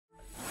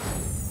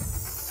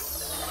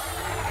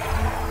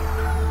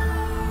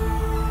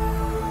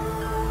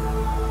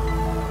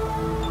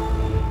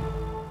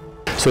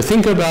So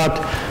think about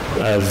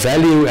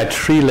value at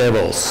 3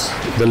 levels.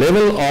 The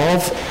level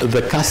of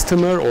the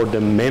customer or the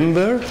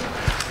member,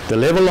 the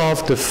level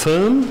of the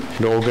firm,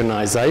 the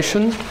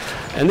organization,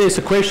 and there's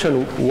a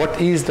question, what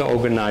is the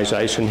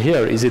organization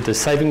here? Is it a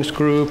savings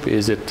group?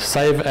 Is it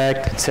Save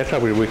Act,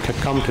 etc.? We can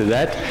come to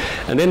that.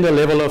 And then the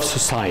level of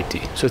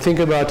society. So think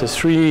about a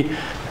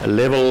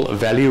 3-level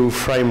value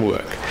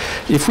framework.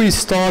 If we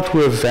start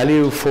with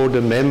value for the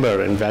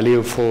member and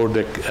value for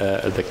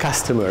the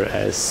customer,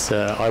 as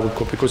I would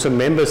call, because a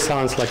member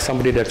sounds like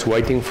somebody that's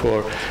waiting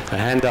for a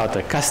handout.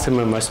 A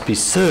customer must be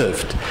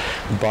served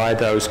by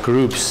those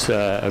groups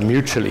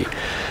mutually.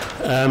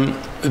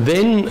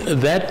 Then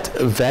that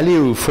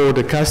value for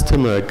the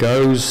customer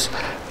goes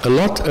a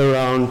lot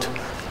around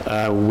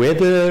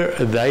whether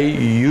they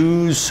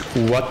use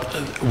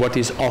what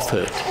is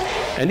offered.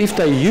 And if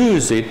they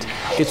use it,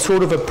 it's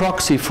sort of a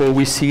proxy for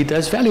we see it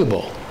as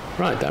valuable.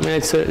 Right, I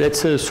mean, it's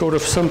a sort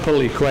of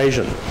simple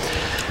equation.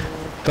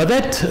 But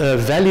that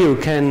value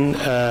can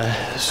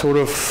sort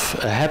of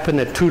happen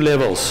at 2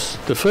 levels.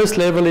 The first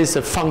level is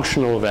a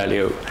functional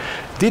value.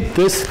 Did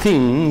this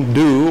thing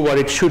do what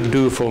it should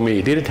do for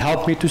me? Did it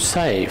help me to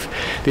save?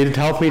 Did it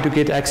help me to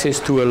get access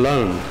to a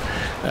loan?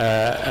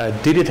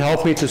 Did it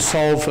help me to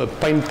solve a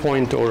pain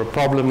point or a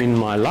problem in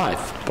my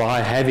life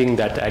by having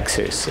that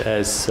access,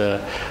 as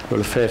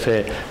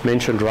Prof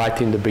mentioned right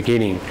in the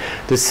beginning?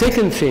 The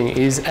second thing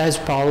is as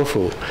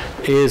powerful,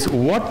 is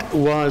what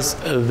was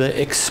the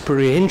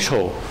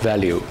experiential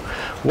value?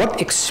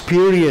 What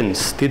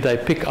experience did they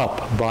pick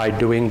up by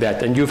doing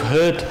that? And you've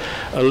heard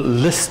a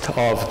list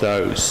of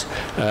those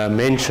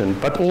mentioned,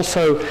 but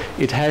also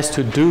it has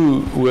to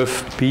do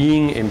with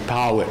being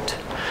empowered.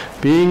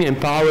 Being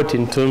empowered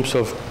in terms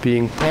of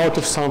being part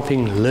of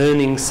something,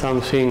 learning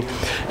something,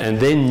 and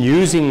then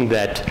using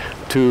that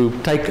to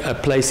take a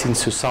place in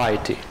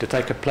society, to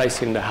take a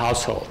place in the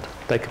household,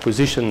 take a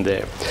position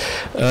there.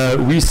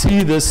 We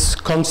see this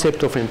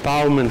concept of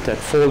empowerment at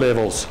 4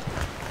 levels.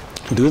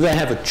 Do they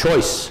have a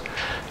choice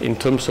in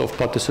terms of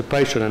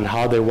participation and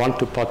how they want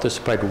to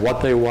participate,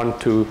 what they want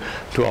to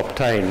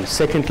obtain?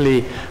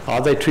 Secondly,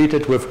 are they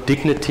treated with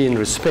dignity and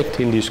respect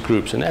in these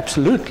groups? And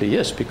absolutely,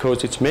 yes,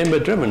 because it's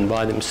member-driven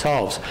by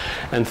themselves.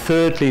 And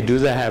thirdly, do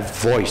they have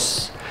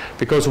voice?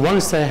 Because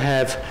once they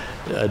have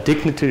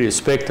dignity,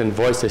 respect, and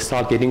voice, they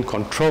start getting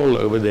control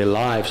over their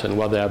lives and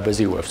what they are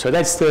busy with. So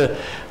that's the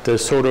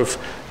sort of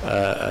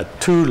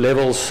 2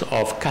 levels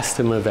of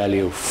customer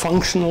value: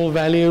 functional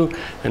value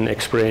and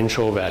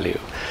experiential value.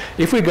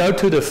 If we go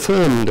to the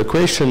firm, the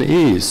question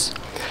is,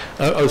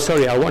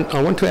 I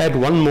want to add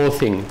one more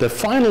thing. The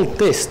final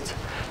test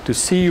to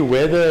see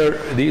whether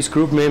these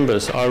group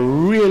members are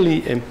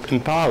really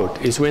empowered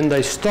is when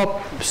they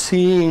stop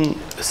seeing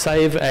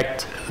Save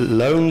Act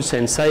loans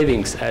and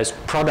savings as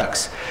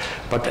products,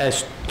 but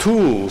as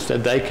tools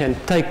that they can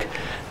take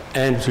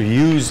and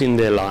use in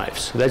their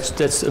lives.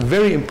 That's a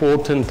very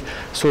important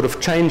sort of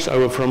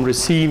changeover from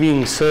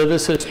receiving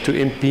services to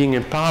being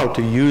empowered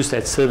to use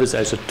that service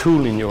as a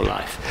tool in your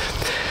life.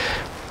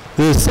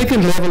 The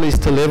second level is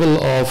the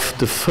level of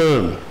the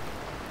firm.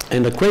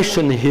 And the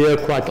question here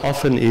quite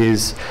often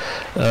is,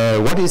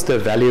 what is the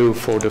value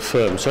for the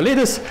firm? So let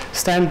us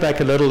stand back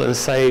a little and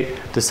say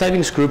the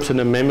savings groups and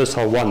the members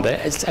are one.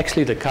 It's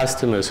actually the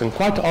customers. And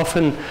quite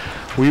often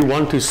we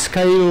want to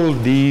scale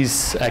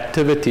these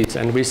activities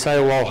and we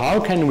say, well, how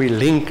can we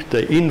link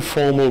the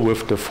informal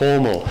with the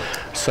formal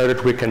so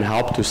that we can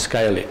help to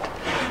scale it?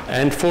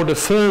 And for the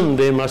firm,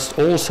 there must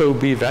also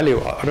be value.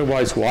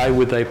 Otherwise, why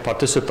would they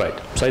participate?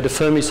 Say the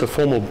firm is a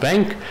formal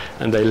bank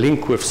and they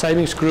link with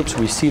savings groups.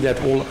 We see that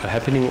all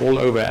happening all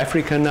over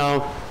Africa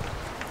now.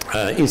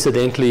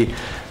 Incidentally,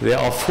 there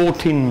are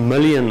 14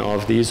 million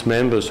of these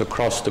members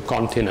across the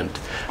continent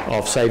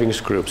of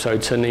savings groups. So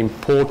it's an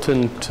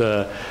important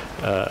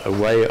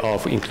way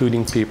of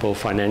including people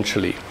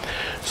financially.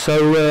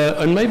 So,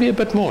 and maybe a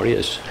bit more,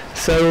 yes.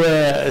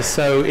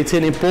 So it's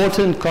an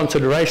important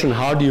consideration.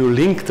 How do you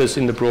link this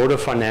in the broader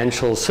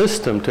financial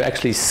system to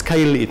actually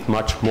scale it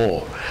much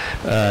more?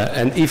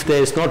 And if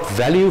there's not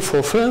value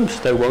for firms,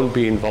 they won't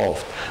be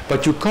involved.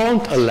 But you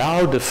can't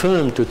allow the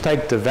firm to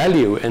take the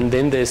value and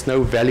then there's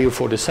no value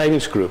for the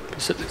savings group.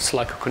 It's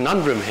like a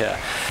conundrum here.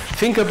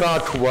 Think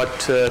about what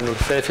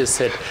Prof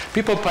said.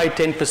 People pay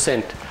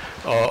 10%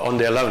 on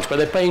their loans, but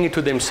they're paying it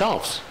to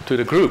themselves, to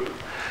the group.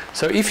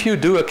 So if you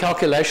do a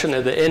calculation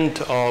at the end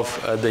of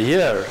the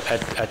year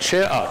at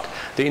share out,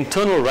 the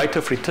internal rate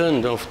of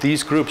return of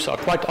these groups are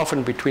quite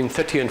often between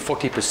 30 and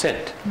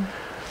 40%.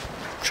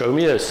 Show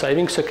me a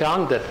savings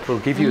account that will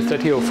give you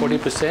 30 or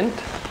 40%.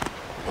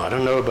 I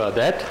don't know about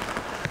that.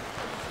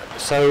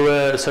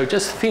 So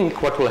just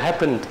think what will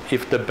happen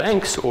if the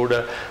banks or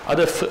the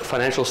other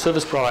financial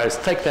service providers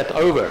take that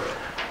over.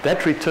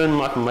 That return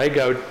may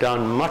go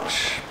down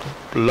much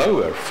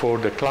lower for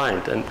the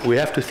client, and we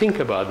have to think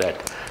about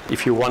that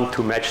if you want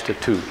to match the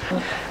two.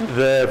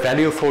 The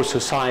value for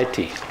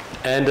society.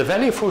 And the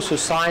value for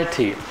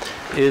society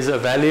is a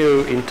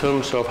value in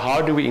terms of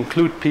how do we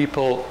include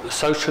people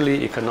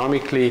socially,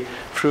 economically,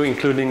 through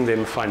including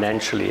them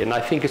financially. And I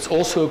think it's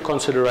also a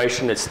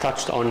consideration that's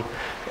touched on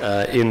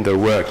in the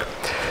work.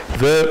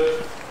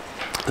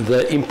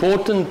 The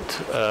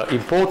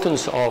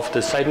importance of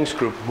the savings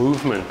group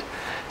movement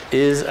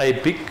is a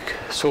big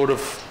sort of,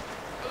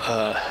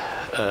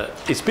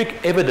 it's big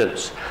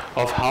evidence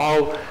of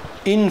how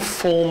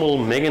informal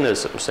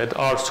mechanisms that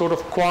are sort of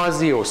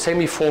quasi or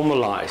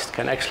semi-formalized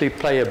can actually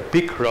play a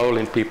big role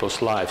in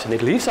people's lives. And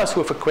it leaves us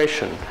with a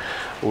question,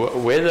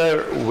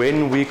 whether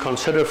when we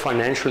consider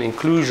financial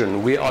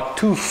inclusion, we are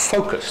too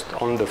focused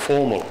on the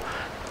formal,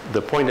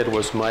 the point that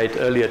was made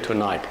earlier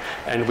tonight,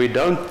 and we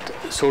don't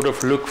sort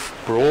of look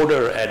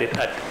broader at it,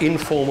 at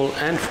informal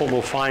and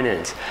formal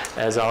finance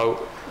as our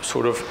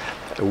sort of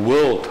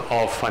world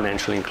of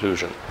financial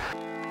inclusion.